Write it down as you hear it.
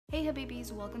Hey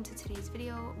habibis, welcome to today's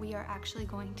video. We are actually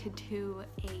going to do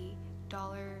a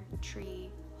Dollar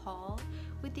Tree haul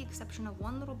with the exception of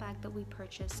one little bag that we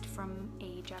purchased from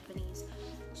a Japanese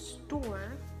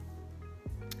store,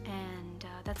 and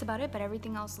that's about it. But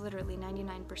everything else, literally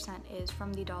 99%, is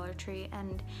from the Dollar Tree,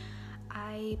 and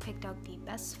I picked out the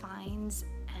best finds.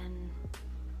 And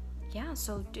yeah,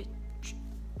 so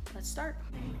let's start.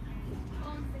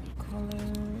 Color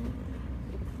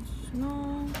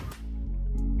small.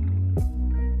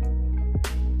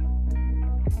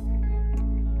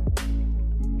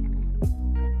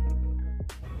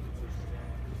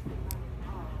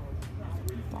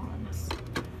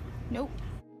 Nope.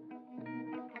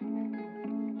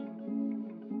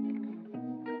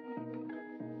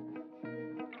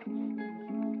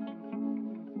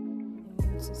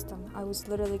 Immune system. I was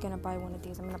literally gonna buy one of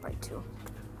these. I'm gonna buy two.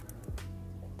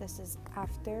 This is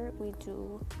after we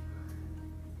do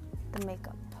the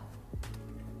makeup.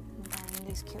 I'm buying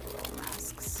these cute little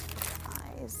masks for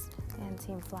eyes,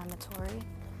 anti-inflammatory.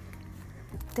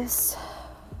 This,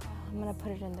 I'm gonna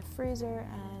put it in the freezer,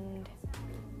 and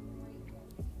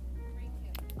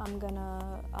I'm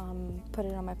gonna put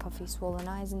it on my puffy swollen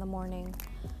eyes in the morning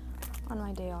on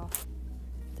my day off.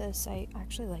 This, I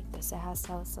actually like this. It has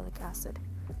salicylic acid.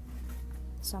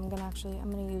 So I'm gonna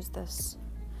use this.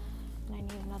 And I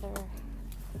need another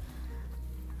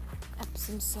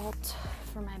Epsom salt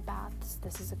for my baths.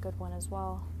 This is a good one as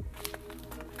well.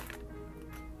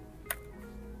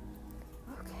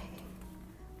 Okay,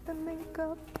 the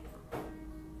makeup.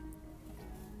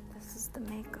 This is the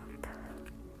makeup.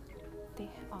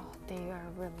 They are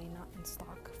really not in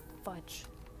stock. Fudge.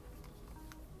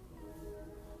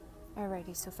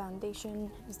 Alrighty, so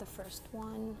foundation is the first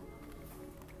one.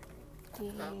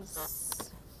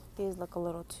 These look a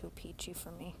little too peachy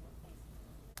for me.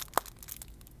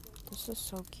 This is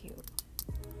so cute.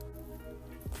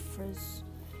 Frizz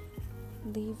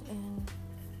leave-in.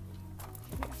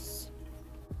 Yes.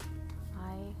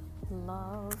 I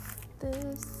love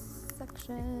this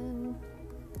section.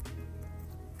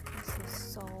 This is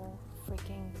so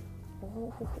freaking,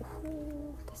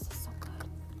 this is so good.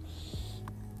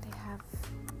 They have,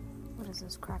 what is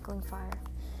this, crackling fire.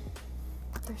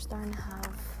 They're starting to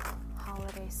have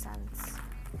holiday scents.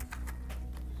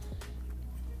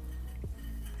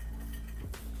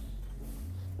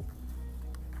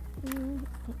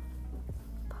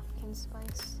 Pumpkin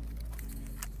spice.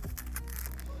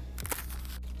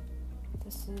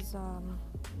 This is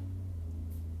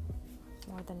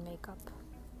more than makeup.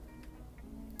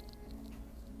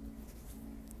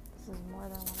 This is more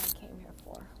than what I came here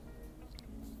for.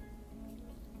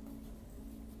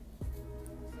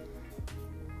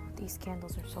 These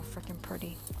candles are so freaking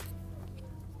pretty.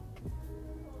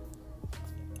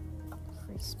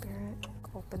 Free spirit.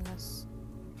 Open this.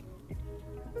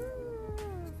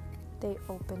 They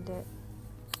opened it.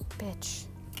 Bitch.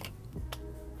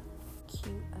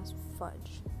 Cute as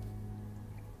fudge.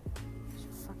 So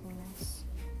fucking nice.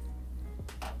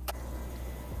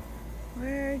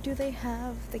 Where do they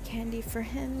have the candy for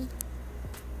him?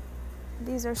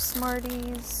 These are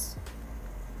Smarties.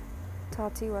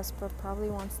 Tati Westbrook probably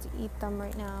wants to eat them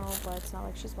right now, but it's not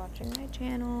like she's watching my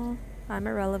channel. I'm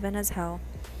irrelevant as hell.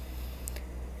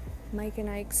 Mike and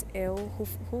Ike's, ew.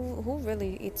 Who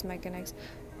really eats Mike and Ike's?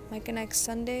 Mike and Ike's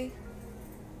Sunday?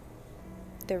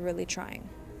 They're really trying.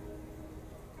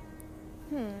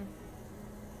 I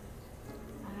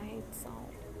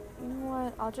don't. You know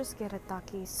what? I'll just get a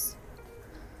Takis.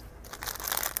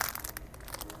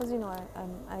 Because you know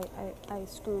I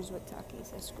screws with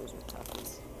Takis.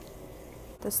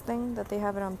 This thing that they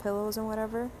have it on pillows and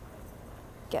whatever.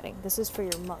 This is for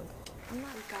your mug. We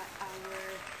got our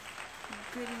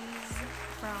goodies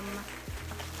from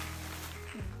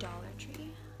Dollar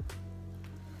Tree.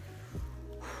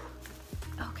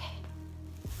 Okay.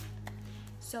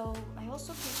 So I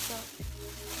also picked up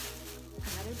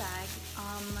another bag.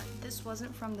 This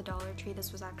wasn't from the Dollar Tree.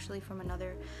 This was actually from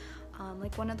another,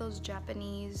 like one of those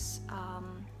Japanese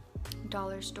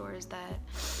dollar stores that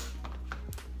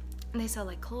they sell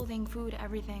like clothing, food,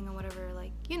 everything, and whatever.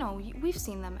 Like, you know, we've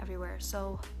seen them everywhere.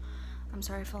 So I'm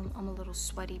sorry if I'm a little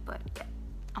sweaty, but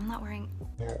I'm not wearing.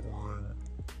 What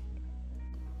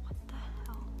the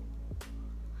hell?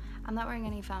 I'm not wearing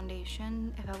any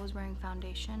foundation. If I was wearing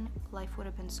foundation, life would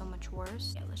have been so much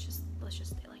worse. Yeah, let's just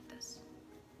stay like this.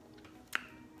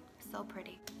 So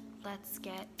pretty. Let's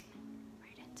get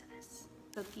right into this.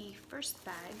 So the first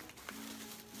bag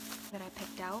that I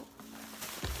picked out,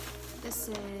 this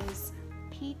is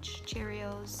peach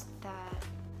Cheerios. That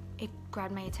it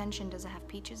grabbed my attention. Does it have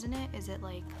peaches in it? Is it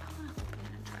like, I'm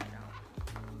gonna try it out.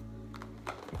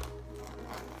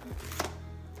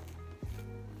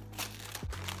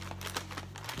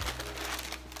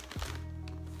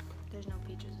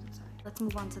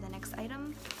 move on to the next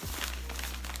item.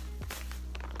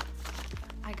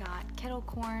 I got kettle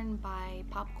corn by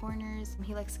Popcorners.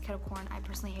 He likes kettle corn. I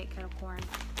personally hate kettle corn.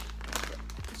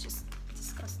 It's just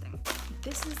disgusting.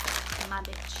 This is my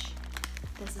bitch.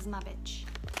 This is my bitch.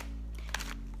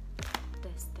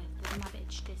 This is my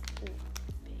bitch. This, oh,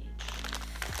 bitch.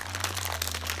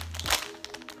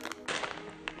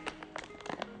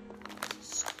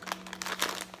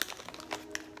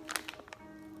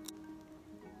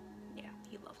 Yeah,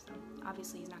 he loves them.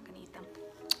 Obviously, he's not gonna eat them.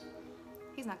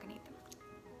 He's not gonna eat them.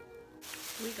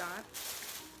 We got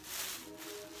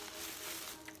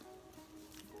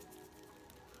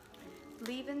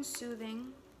leave-in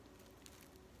soothing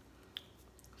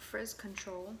frizz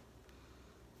control.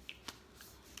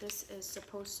 This is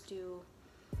supposed to,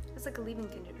 it's like a leave-in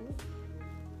conditioner.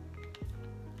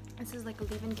 This is like a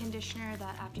leave-in conditioner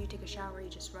that after you take a shower, you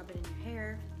just rub it in your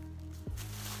hair.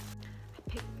 I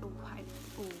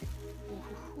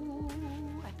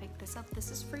picked this up. This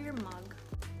is for your mug.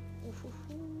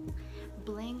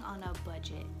 Bling on a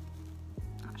budget.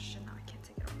 Oh shit, now I can't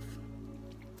take it off.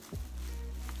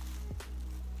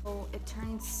 Oh, it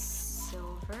turns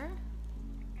silver,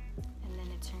 and then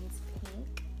it turns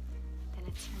pink, then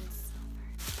it turns silver.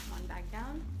 One bag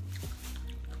down.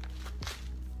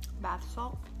 Bath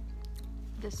salt.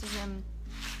 This is in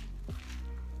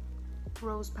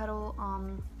rose petal.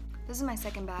 This is my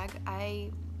second bag.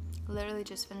 I literally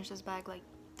just finished this bag like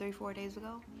 3-4 days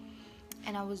ago,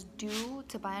 and I was due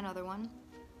to buy another one.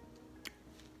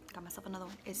 Got myself another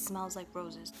one. It smells like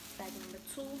roses. Bag number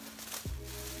 2. Oh,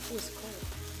 it's cold.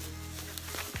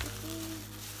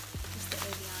 It's the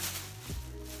Evian.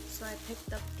 So I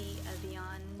picked up the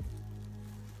Evian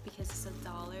because it's $1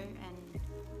 and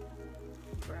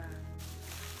bruh.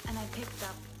 And I picked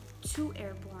up 2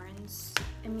 Airborne's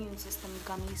immune system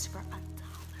gummies for $1.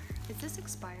 Is this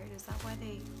expired? Is that why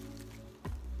they...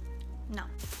 No.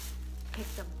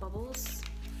 Picked up bubbles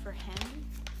for him.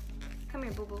 Come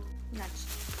here, boo-boo. Next.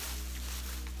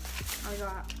 I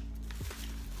got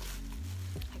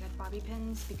bobby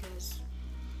pins because,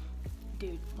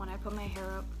 dude, when I put my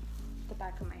hair up, the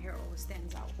back of my hair always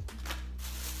stands out.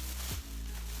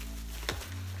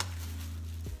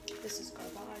 This is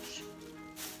garbage.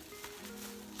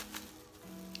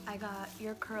 I got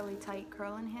your curly tight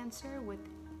curl enhancer with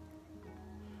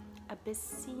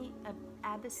Abyssinian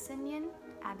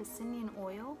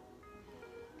oil,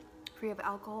 free of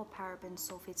alcohol, parabens,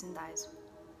 sulfates, and dyes,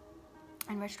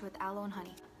 enriched with aloe and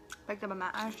honey. Picked up a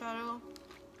matte eyeshadow.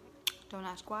 Don't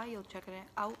ask why, you'll check it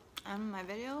out in my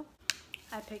video.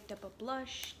 I picked up a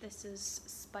blush. This is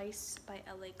Spice by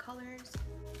LA Colors.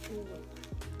 Ooh.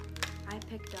 I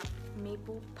picked up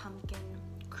maple pumpkin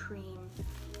cream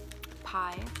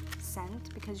pie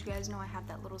scent because you guys know I have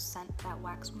that little scent, that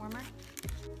wax warmer.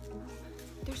 Ooh.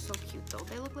 They're so cute though.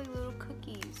 They look like little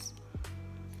cookies. Oh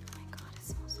my god, it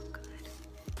smells so good.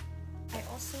 I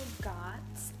also got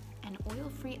an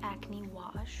oil-free acne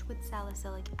wash with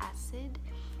salicylic acid,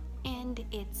 and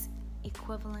it's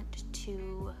equivalent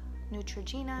to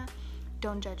Neutrogena.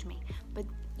 Don't judge me, but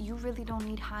you really don't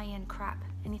need high-end crap.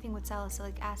 Anything with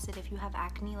salicylic acid, if you have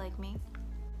acne like me,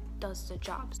 does the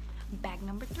job. Bag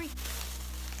number 3.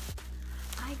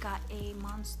 I got a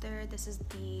Monster. This is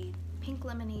the pink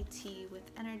lemonade tea with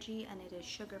energy, and it is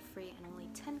sugar-free and only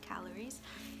 10 calories.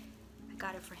 I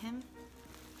got it for him.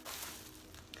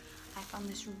 I found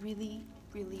this really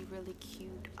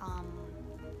cute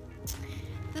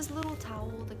this little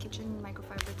towel, the kitchen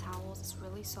microfiber towels. It's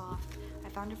really soft. I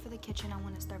found it for the kitchen. I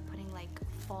want to start putting like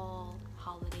fall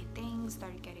holiday things,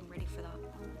 started getting ready for the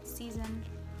season.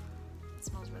 It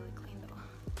smells really clean though.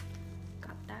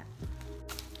 Got that.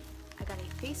 I got a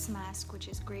face mask, which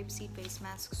is grapeseed face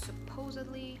mask.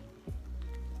 Supposedly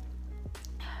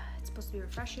it's supposed to be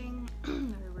refreshing,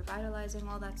 revitalizing,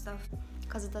 all that stuff,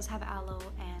 because it does have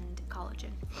aloe and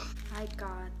collagen. I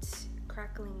got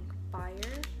Crackling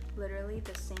Fire, literally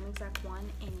the same exact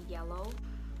one in yellow.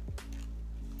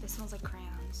 This smells like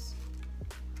crayons.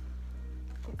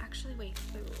 Oh, actually, wait,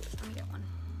 let me get one.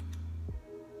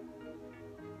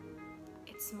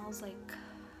 It smells like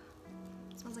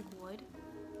wood,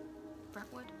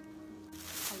 Brentwood, a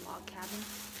log cabin.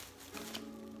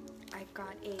 I've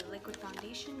got a liquid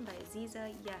foundation by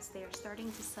Aziza. Yes, they are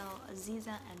starting to sell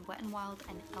Aziza and Wet n Wild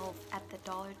and Elf at the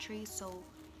Dollar Tree, so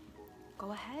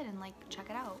go ahead and like check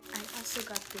it out. I also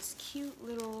got this cute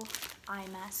little eye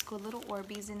mask with little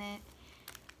Orbeez in it.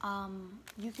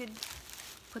 You could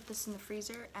put this in the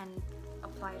freezer and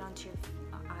apply it onto your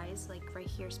eyes, like right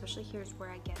here, especially here is where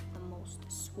I get the most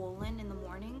swollen in the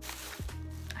morning.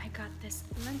 I got this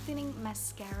lengthening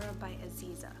mascara by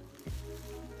Aziza.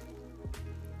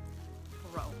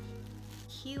 Bro,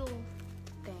 heel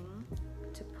thing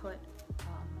to put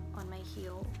on my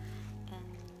heel,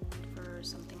 and for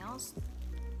something else,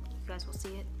 you guys will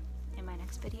see it in my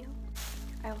next video.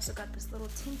 I also got this little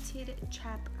tinted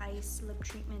Chap Ice lip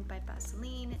treatment by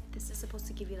Vaseline. This is supposed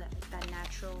to give you that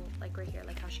natural, like right here,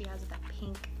 like how she has that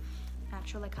pink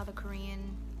natural, like how the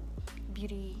Korean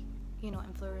beauty, you know,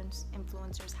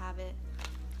 influencers have it.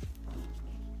 I'm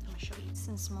gonna show you. This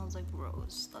one smells like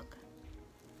rose. Look.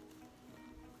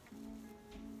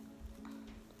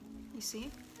 You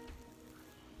see?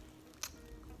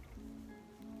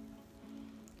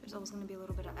 There's always gonna be a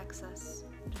little bit of excess.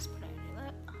 Just put it under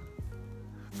that.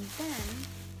 And then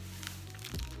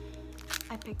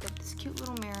I picked up this cute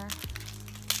little mirror.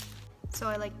 So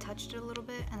I like touched it a little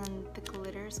bit, and then the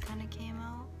glitters kind of came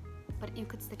out, but you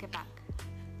could stick it back.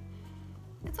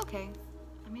 It's okay.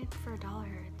 I mean, for $1,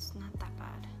 it's not that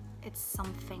bad. It's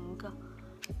something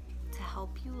to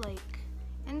help you, like,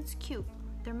 and it's cute.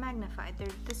 They're magnified.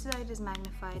 This side is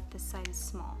magnified, this side is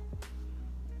small.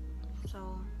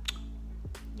 So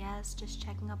yes, just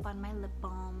checking up on my lip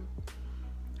balm.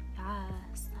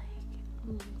 Yes, like,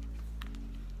 ooh.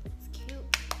 It's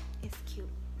cute. It's cute.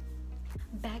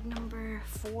 Bag number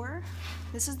 4.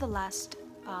 This is the last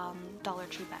Dollar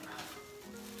Tree bag.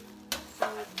 So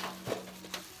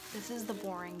this is the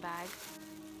boring bag.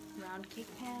 Round cake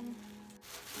pan,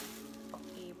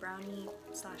 a brownie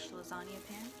 / lasagna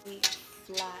pan, a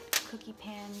flat cookie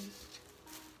pan,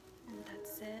 and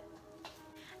that's it.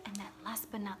 And then last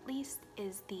but not least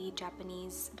is the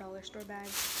Japanese dollar store bag.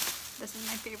 This is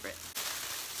my favorite.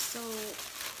 So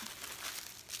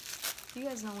you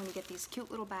guys know when you get these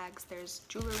cute little bags, there's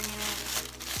jewelry in it,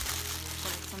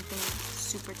 or something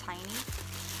super tiny.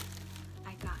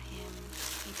 I got him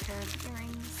a pair of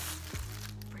earrings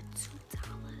for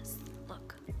 $2.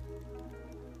 Look.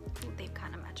 Ooh, they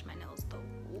kind of match my nails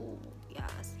though. Ooh,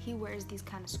 yes. He wears these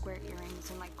kind of square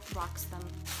earrings and like rocks them.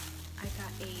 I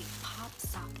got a pop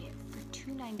socket for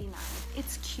 $2.99.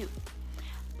 It's cute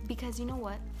because you know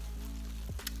what?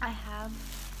 I have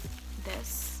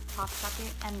this pop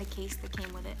socket and the case that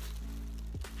came with it,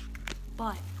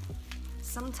 but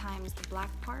sometimes the black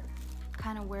part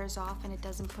kind of wears off and it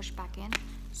doesn't push back in.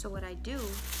 So what I do,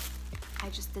 I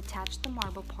just detach the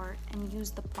marble part and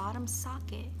use the bottom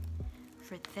socket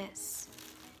for this.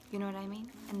 You know what I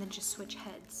mean? And then just switch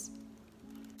heads.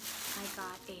 I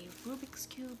got a Rubik's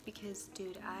Cube because,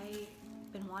 dude, I've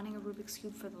been wanting a Rubik's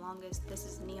Cube for the longest. This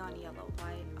is neon yellow.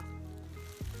 Why? Oh.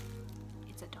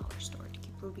 It's a dollar store to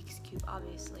keep Rubik's Cube,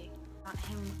 obviously. Got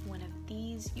him one of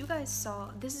these. You guys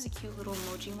saw, this is a cute little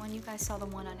emoji one. You guys saw the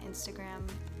one on Instagram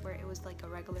where it was like a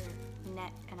regular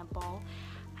net and a ball.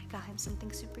 I got him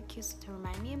something super cute to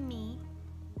remind me of me,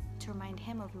 to remind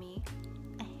him of me.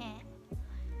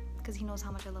 Because he knows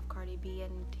how much I love Cardi B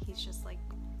and he's just like,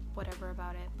 whatever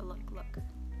about it. But look, look.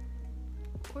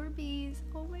 Orbeez.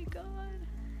 Oh my god.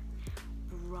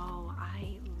 Bro,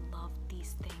 I love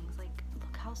these things. Like,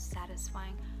 look how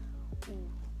satisfying. Ooh,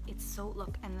 it's so,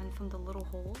 look, and then from the little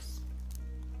holes.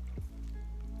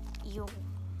 Ew.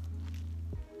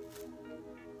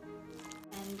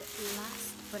 And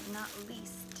last but not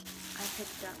least, I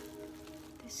picked up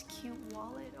this cute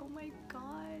wallet. Oh my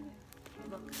god.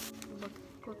 Look, look,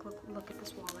 look, look, look at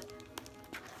this wallet.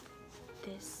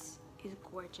 This is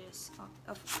gorgeous.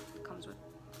 Oh, it comes with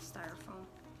styrofoam.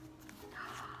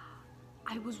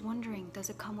 I was wondering, does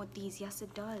it come with these? Yes,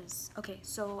 it does. Okay,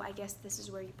 so I guess this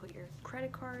is where you put your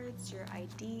credit cards, your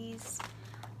IDs,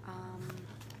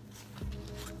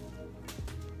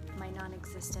 my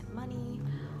non-existent money.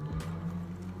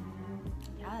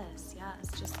 Yes,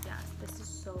 yes, just yes. This is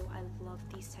so, I love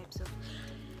these types of,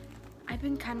 I've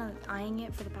been kind of eyeing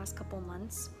it for the past couple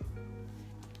months,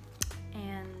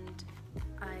 and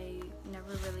I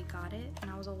never really got it,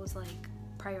 and I was always like,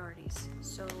 priorities.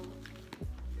 So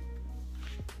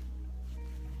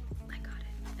I got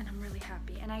it, and I'm really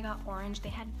happy. And I got orange. They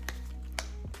had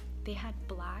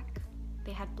black.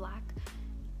 They had black,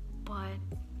 but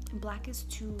black is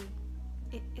too,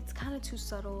 it's kind of too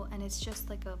subtle, and it's just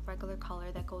like a regular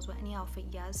color that goes with any outfit,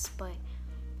 yes, but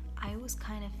I was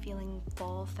kind of feeling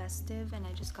fall festive, and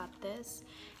I just got this,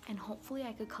 and hopefully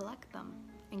I could collect them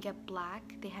and get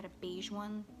black. They had a beige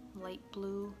one, light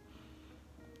blue,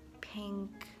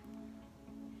 pink,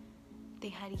 they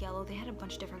had yellow, they had a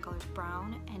bunch of different colors,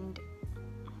 brown, and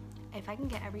if I can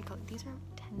get every color, these are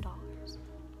 $10,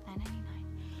 $9.99.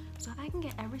 So if I can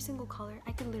get every single color,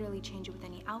 I could literally change it with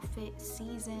any outfit,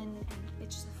 season, and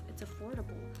it's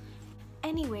affordable.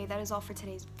 Anyway, that is all for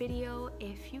today's video.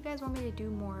 If you guys want me to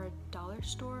do more dollar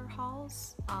store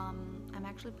hauls, I'm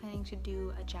actually planning to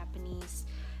do a Japanese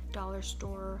dollar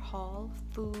store haul,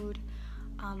 food,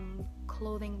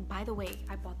 clothing. By the way,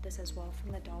 I bought this as well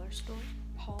from the dollar store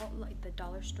haul, like the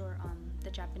dollar store,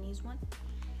 the Japanese one.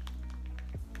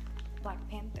 Black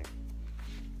Panther.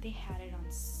 They had it on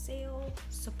sale.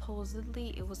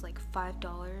 Supposedly it was like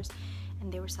 $5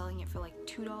 and they were selling it for like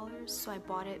 $2. So I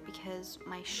bought it because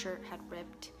my shirt had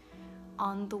ripped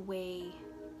on the way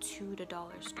to the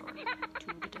dollar store.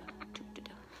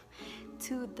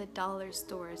 To the dollar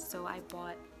store. So I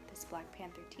bought this Black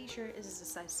Panther t-shirt. This is a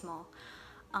size small.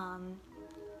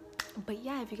 But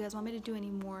yeah, if you guys want me to do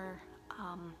any more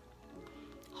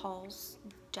hauls,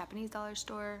 Japanese dollar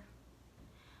store,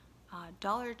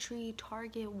 Dollar Tree,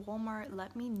 Target, Walmart,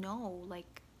 let me know.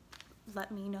 Like,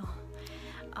 let me know.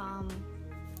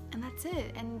 And that's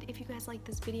it. And if you guys like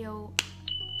this video,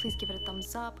 please give it a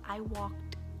thumbs up. I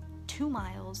walked 2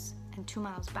 miles and 2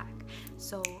 miles back,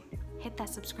 so hit that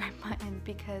subscribe button,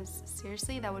 because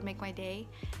seriously, that would make my day.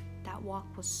 That walk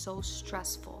was so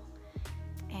stressful,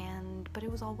 but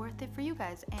it was all worth it for you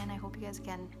guys. And I hope you guys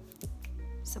again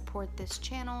support this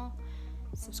channel,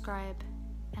 subscribe,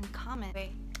 and comment.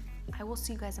 I will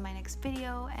see you guys in my next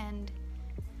video, and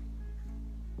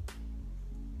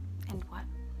what?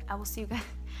 I will see you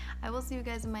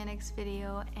guys in my next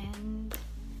video, and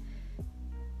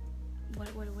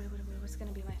what's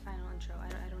gonna be my final intro?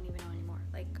 I don't even know anymore.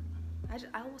 Like,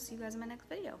 I will see you guys in my next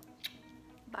video.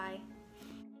 Bye.